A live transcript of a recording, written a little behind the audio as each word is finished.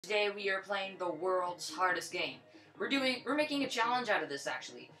Today we are playing the world's hardest game. We're making a challenge out of this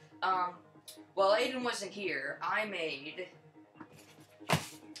actually. While Aiden wasn't here, I made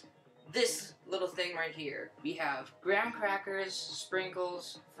this little thing right here. We have graham crackers,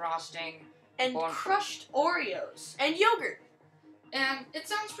 sprinkles, frosting, and crushed Oreos and yogurt. And it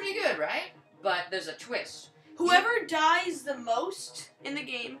sounds pretty good, right? But there's a twist. Whoever dies the most in the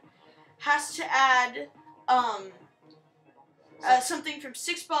game has to add something from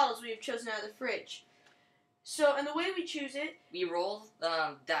 6 bottles we have chosen out of the fridge. So, and the way we choose it, we roll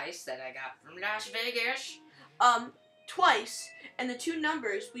the dice that I got from Las Vegas. Twice, and the 2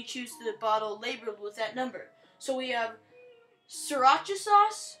 numbers we choose the bottle labeled with that number. So we have sriracha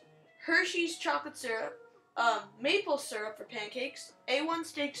sauce, Hershey's chocolate syrup, maple syrup for pancakes, A1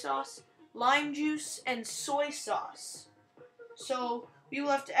 steak sauce, lime juice, and soy sauce. So we will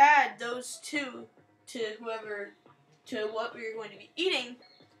have to add those 2 to what we're going to be eating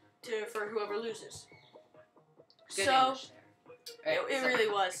for whoever loses. Good so English there. it really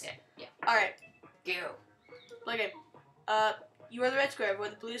was. Yeah. All right. Go. Okay. You are the red square,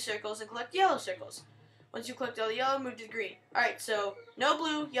 avoid the blue circles, and collect yellow circles. Once you collect all the yellow, move to the green. Alright, so no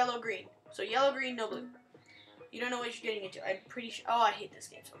blue, yellow, green. So yellow, green, no blue. You don't know what you're getting into. I'm pretty sure. Oh, I hate this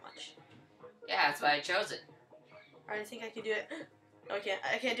game so much. Yeah, that's why I chose it. Alright, I think I can do it. No, I can't.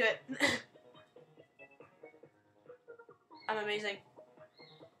 I can't do it. I'm amazing.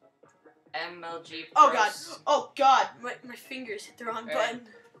 MLG. Oh, God. Oh, God. My fingers hit the wrong button.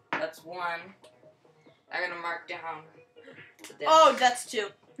 That's 1. I'm gonna mark down. Oh, that's 2.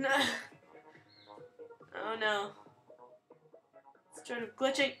 Oh, no. It's sort of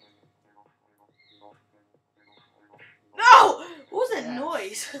glitching. No! What was that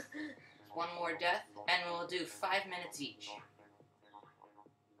noise? 1 more death, and we'll do 5 minutes each.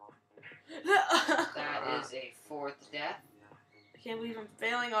 That is a 4th death. I can't believe I'm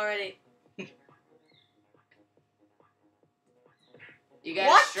failing already. You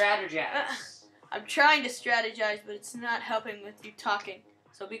gotta strategize. I'm trying to strategize, but it's not helping with you talking.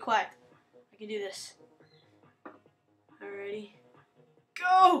 So be quiet. I can do this. Alrighty.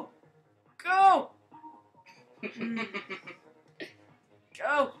 Go! Go!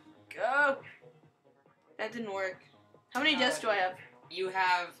 Go! Go! That didn't work. How many deaths do I have? You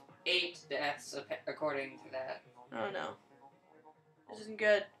have 8 deaths, according to that. Oh no. This isn't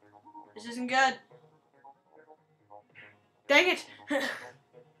good. This isn't good. Dang it!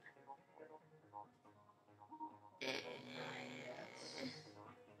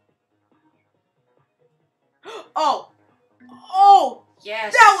 Oh! Oh!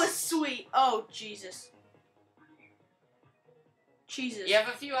 Yes! That was sweet! Oh, Jesus. Jesus. You have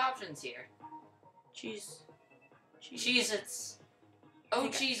a few options here. Cheez-Its. Oh,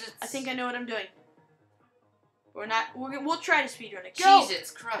 Cheez-Its. I think I know what I'm doing. We'll try to speedrun it. Go!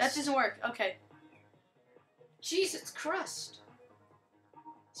 Cheez-Its crust. That doesn't work. Okay. Cheez-Its crust.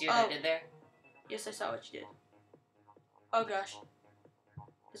 See what I did there? Yes, I saw what you did. Oh, gosh.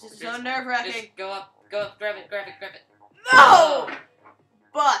 This is so nerve-wracking. Just go up, grab it. No!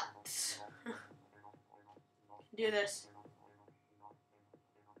 But do this.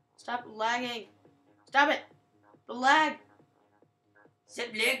 Stop lagging. Stop it. The lag. Stop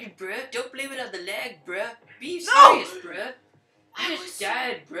lagging, bruh. Don't blame it on the lag, bruh. Be No! serious, bruh. You just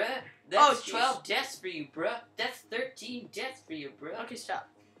died, bruh. That's 12 deaths for you, bruh. That's 13 deaths for you, bruh. Okay, stop.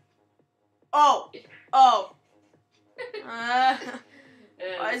 Oh. Oh. The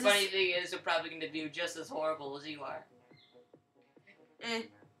funny thing is, we're probably going to do just as horrible as you are.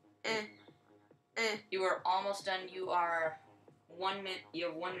 You are almost done. You are 1 minute. You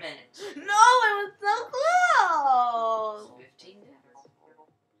have 1 minute. No, I was so close. 15 deaths.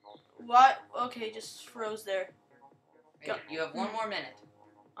 What? Okay, just froze there. Go. You have 1 more minute.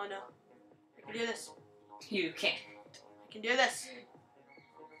 Oh no. I can do this. You can't. I can do this.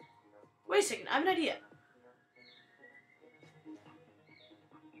 Wait a second, I have an idea.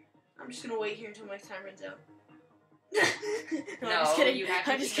 I'm just gonna wait here until my time runs out. No, I'm just kidding.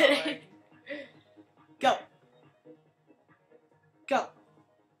 I'm just kidding. Go. Go.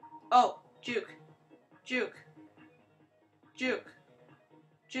 Oh, juke. Juke. Juke.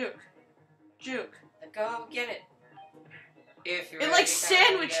 Juke. Juke. Go get it. If you're it like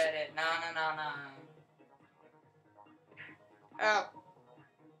sandwiched. Get it. No. Oh.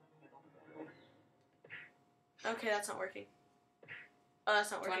 Okay, that's not working. Oh,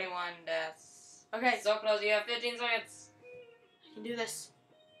 that's not working. 21 deaths. Okay. So close. You have 15 seconds. I can do this.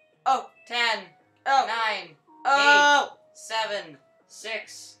 Oh. 10. Oh. 9. Oh. 8. 7.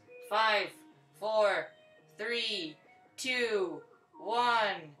 6. 5. 4. 3. 2.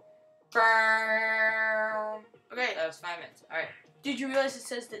 1. Burn. Okay. That was 5 minutes. Alright. Did you realize it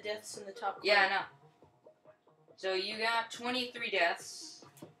says the deaths in the top corner? Yeah, I know. So you got 23 deaths.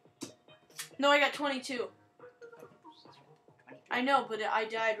 No, I got 22. I know, but I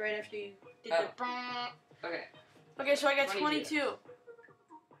died right after you did the... Okay. Okay, so I got 22. 22.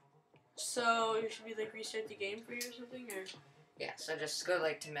 So, you should be like restart the game for you or something, or? Yeah, so just go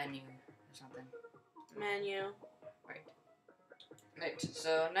like to menu or something. Menu. Right,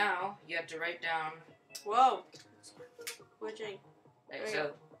 so now you have to write down... Whoa. Switching. Right,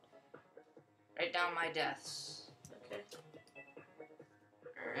 so write down my deaths. Okay.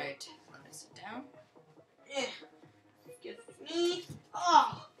 Alright, let me sit down. Yeah. Give me...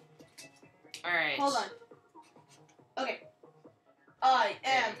 Oh! Alright. Hold on. Okay. I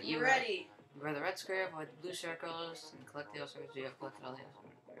am you ready. Where the red square, avoid the blue circles, and collect the yellow circles. You have collected all the yellow.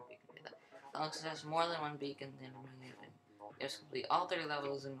 Alex has more than one beacon, then you have to complete all 30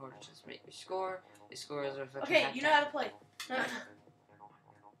 levels in order to make your score. Your score is reflected. Okay, you know how to play.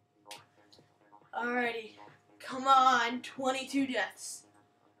 Alrighty. Come on, 22 deaths.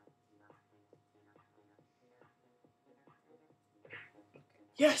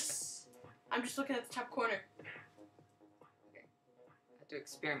 Yes! I'm just looking at the top corner. Okay. I have to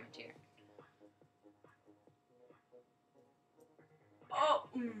experiment here. Oh!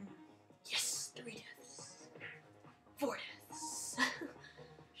 Yes! 3 deaths. 4 deaths.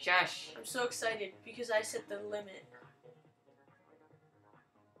 Shush. I'm so excited because I set the limit.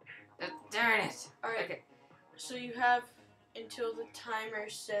 Darn it. Alright. Okay. So you have until the timer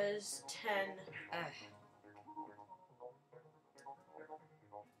says 10.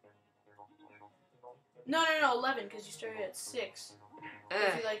 No, 11, because you started at 6.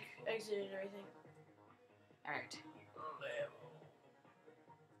 If you, like, exited and everything. Alright.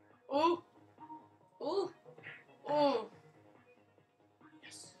 Ooh! Ooh! Ooh!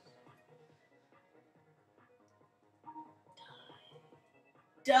 Yes.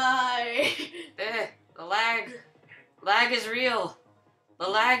 Die! The lag. Lag is real. The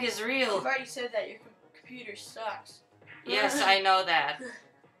lag is real. You've already said that your computer sucks. Yes, I know that.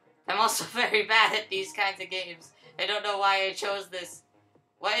 I'm also very bad at these kinds of games. I don't know why I chose this.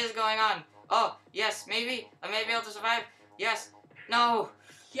 What is going on? Oh, yes, maybe. I may be able to survive. Yes. No.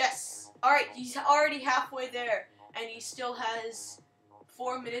 Yes. Alright, he's already halfway there. And he still has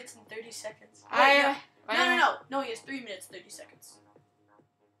 4 minutes and 30 seconds. Wait, no. No, he has 3 minutes, 30 seconds.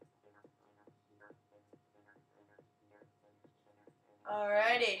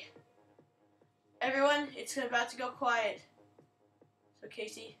 Alrighty. Everyone, it's about to go quiet. So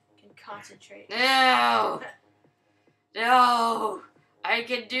Casey can concentrate. No! No! I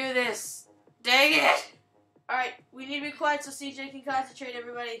can do this! Dang it! Alright, we need to be quiet so CJ can concentrate,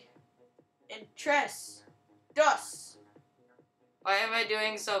 everybody. And Tress. Dos. Why am I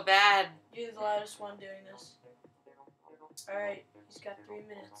doing so bad? You're the loudest one doing this. Alright, he's got 3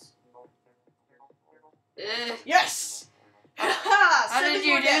 minutes. Yes! How did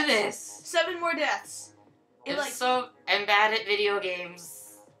you do this? 7 more deaths. I'm bad at video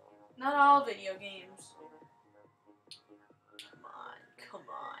games. Not all video games. Come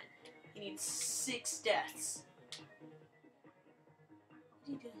on. He needs 6 deaths.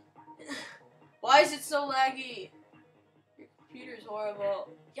 Why is it so laggy? Your computer's horrible.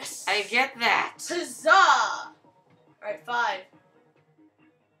 Yes! I get that. Huzzah! Alright, 5.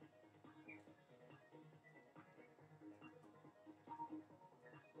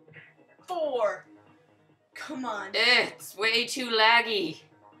 4. Come on. It's way too laggy.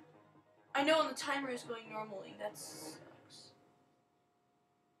 I know, and the timer is going normally. That sucks.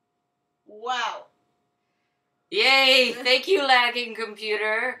 Wow. Yay! Thank you, lagging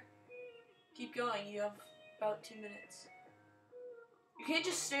computer. Keep going. You have about 2 minutes. You can't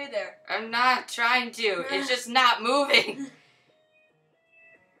just stay there. I'm not trying to. It's just not moving.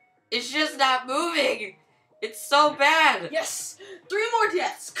 It's just not moving. It's so bad. Yes! 3 more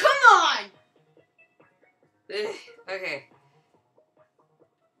deaths. Come on! Okay.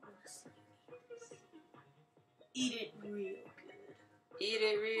 Eat it real good. Eat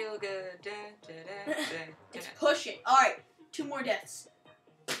it real good. Da, da, da, da, It's da. pushing. Alright, 2 more deaths.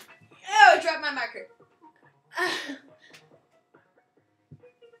 Oh, I dropped my marker.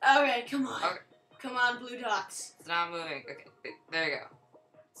 Okay, come on. Okay. Come on, blue dots. It's not moving. Okay, there you go.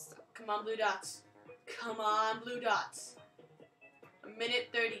 Stop. Come on, blue dots. Come on, blue dots. 1 minute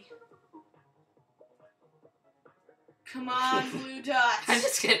 30. Come on, blue dots. I'm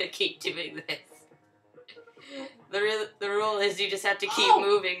just gonna keep doing this. The rule is you just have to keep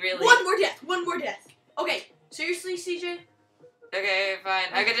moving, really. 1 more death. 1 more death. Okay, seriously, CJ? Okay,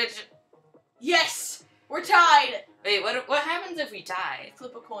 fine. I gotta. Yes, we're tied. Wait, what happens if we tie?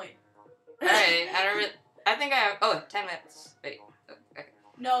 Flip a coin. Alright, I think I have. Oh, 10 minutes. Wait.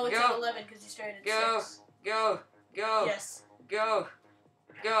 No, it's Go. at 11 because you started at Go. 6. Go. Go. Yes. Go.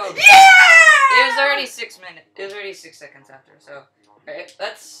 Go. Yeah! It was already 6 minutes. It was already 6 seconds after. So, alright,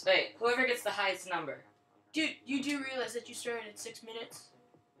 whoever gets the highest number. Dude, you do realize that you started at 6 minutes?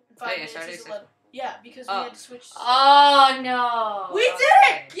 And 5 Wait, I minutes started is at 11. Yeah, because we had to switch. Oh no! We did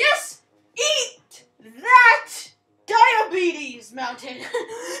it! Yes! Eat that diabetes mountain!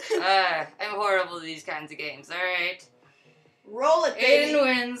 I'm horrible at these kinds of games. Alright. Roll it, baby. Aiden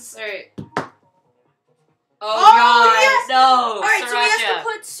wins. Alright. Oh, God! yes! No! Alright, so we have Sriracha. to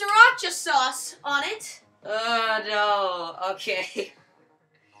put sriracha sauce on it. No. Okay.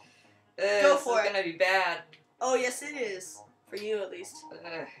 Go for This is gonna be bad. Oh, yes, it is. For you, at least.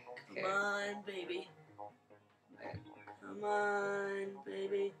 Okay. Come on, baby. Come on,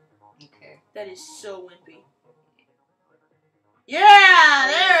 baby. Okay. That is so wimpy. Yeah,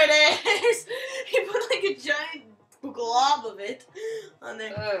 there it is. He put like a giant glob of it on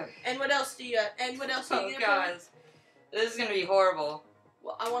there. Ugh. And what else do you? And what else are Oh you gonna God. This is gonna be horrible. put?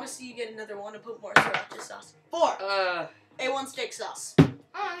 Well, I want to see you get another one and put more sriracha sauce. 4. A1 steak sauce.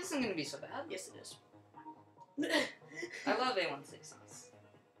 Oh, this isn't gonna be so bad. Yes, it is. I love A1 steak sauce.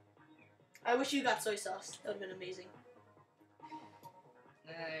 I wish you got soy sauce. That would have been amazing.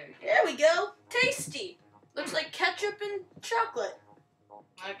 There. There we go. Tasty. Looks like ketchup and chocolate.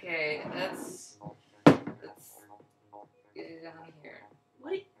 Okay, let's get it on here.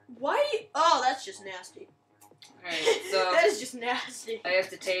 What? Why? Oh, that's just nasty. Alright, so That is just nasty. I have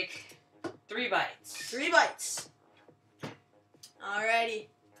to take 3 bites. 3 bites. Alrighty.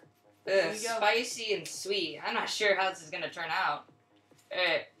 There you go. Spicy and sweet. I'm not sure how this is gonna turn out.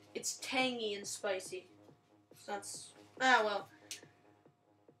 Alright. It's tangy and spicy. That's well.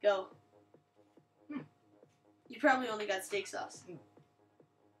 Go. You probably only got steak sauce.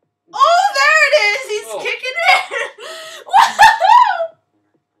 Oh, there it is! He's Oh. kicking in. Woohoo!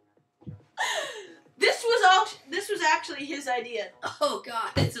 This was actually his idea. Oh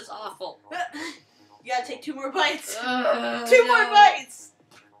God, this is awful. You gotta take 2 more bites. 2 No. more bites.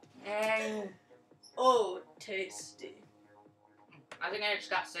 Mm. Oh, tasty. I think I just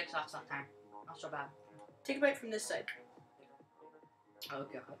got 6 off that time. Not so bad. Take a bite from this side. Oh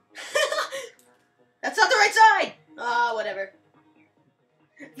God. That's not the right side! Ah, whatever.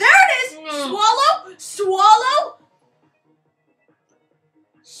 There it is! Swallow! Swallow!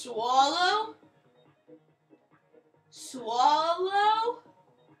 Swallow! Swallow!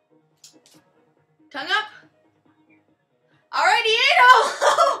 Tongue up! Alrighty, Ado!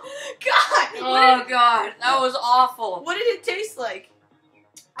 God! Oh God, that was awful. What did it taste like?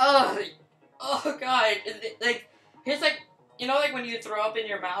 Oh God, it's like, you know, like when you throw up in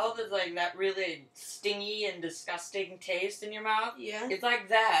your mouth, it's like that really stingy and disgusting taste in your mouth. Yeah. It's like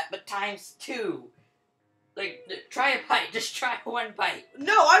that, but times 2. Like, try a bite. Just try 1 bite.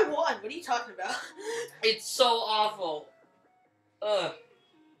 No, I won. What are you talking about? It's so awful. Ugh.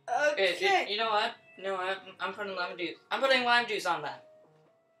 Okay. You know what? I'm putting lemon juice. I'm putting lime juice on that.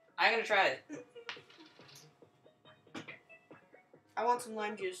 I'm gonna try it. I want some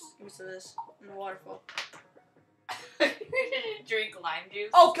lime juice. Give me some of this in the waterfall. Drink lime juice?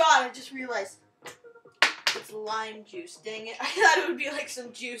 Oh God, I just realized. It's lime juice. Dang it. I thought it would be like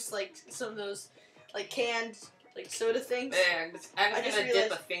some juice, like some of those, like canned, like soda things. Yeah, I'm just gonna dip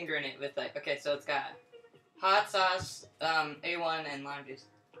realized. a finger in it with like, okay, so it's got hot sauce, A1, and lime juice.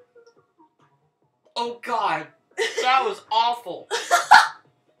 Oh God, that was awful.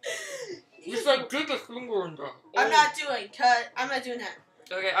 Just like dig a finger in there. I'm not doing that.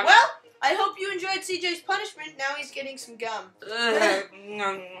 Okay, Well, I hope you enjoyed CJ's punishment. Now he's getting some gum.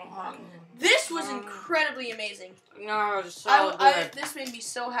 This was incredibly amazing. No, it's so good. This made me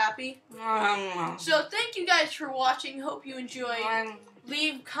so happy. So thank you guys for watching. Hope you enjoyed.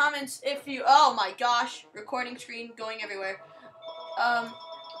 Leave comments if you. Oh my gosh, recording screen going everywhere.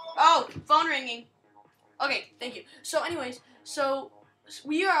 Oh, phone ringing. Okay, thank you. So anyways,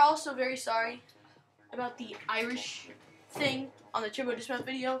 we are also very sorry about the Irish thing on the Turbo Dismount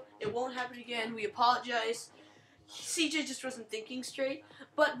video. It won't happen again. We apologize. CJ just wasn't thinking straight.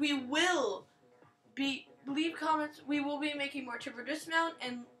 But we will leave comments. We will be making more Turbo Dismount,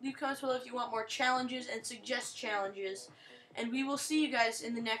 and leave comments below if you want more challenges and suggest challenges. And we will see you guys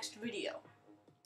in the next video.